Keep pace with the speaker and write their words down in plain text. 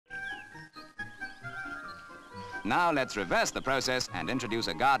Now let's reverse the process and introduce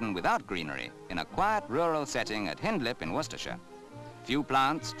a garden without greenery in a quiet rural setting at Hindlip in Worcestershire. Few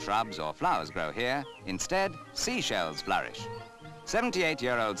plants, shrubs or flowers grow here. Instead, seashells flourish.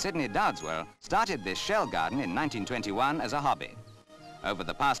 78-year-old Sidney Dowdeswell started this shell garden in 1921 as a hobby. Over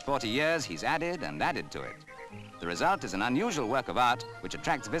the past 40 years, he's added and added to it. The result is an unusual work of art which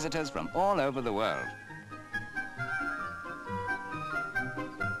attracts visitors from all over the world.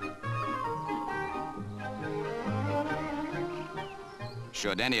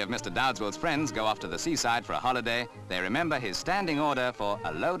 Should any of Mr. Dowdeswell's friends go off to the seaside for a holiday, they remember his standing order for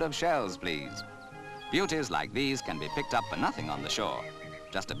a load of shells, please. Beauties like these can be picked up for nothing on the shore.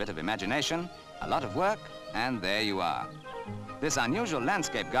 Just a bit of imagination, a lot of work, and there you are. This unusual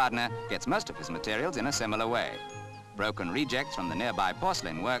landscape gardener gets most of his materials in a similar way. Broken rejects from the nearby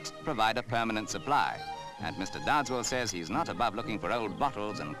porcelain works provide a permanent supply, and Mr. Dowdeswell says he's not above looking for old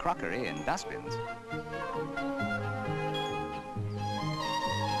bottles and crockery in dustbins.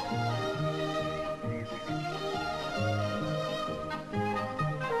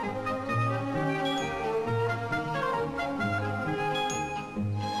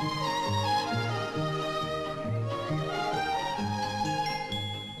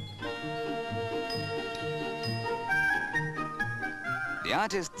 The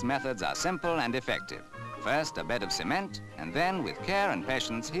artist's methods are simple and effective. First, a bed of cement, and then, with care and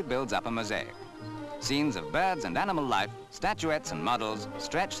patience, he builds up a mosaic. Scenes of birds and animal life, statuettes and models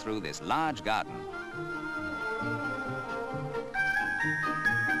stretch through this large garden.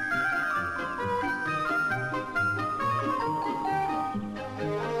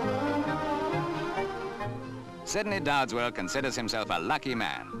 Sidney Dowdeswell considers himself a lucky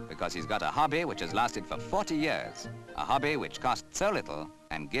man because he's got a hobby which has lasted for 40 years, a hobby which costs so little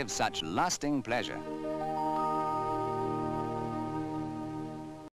and gives such lasting pleasure.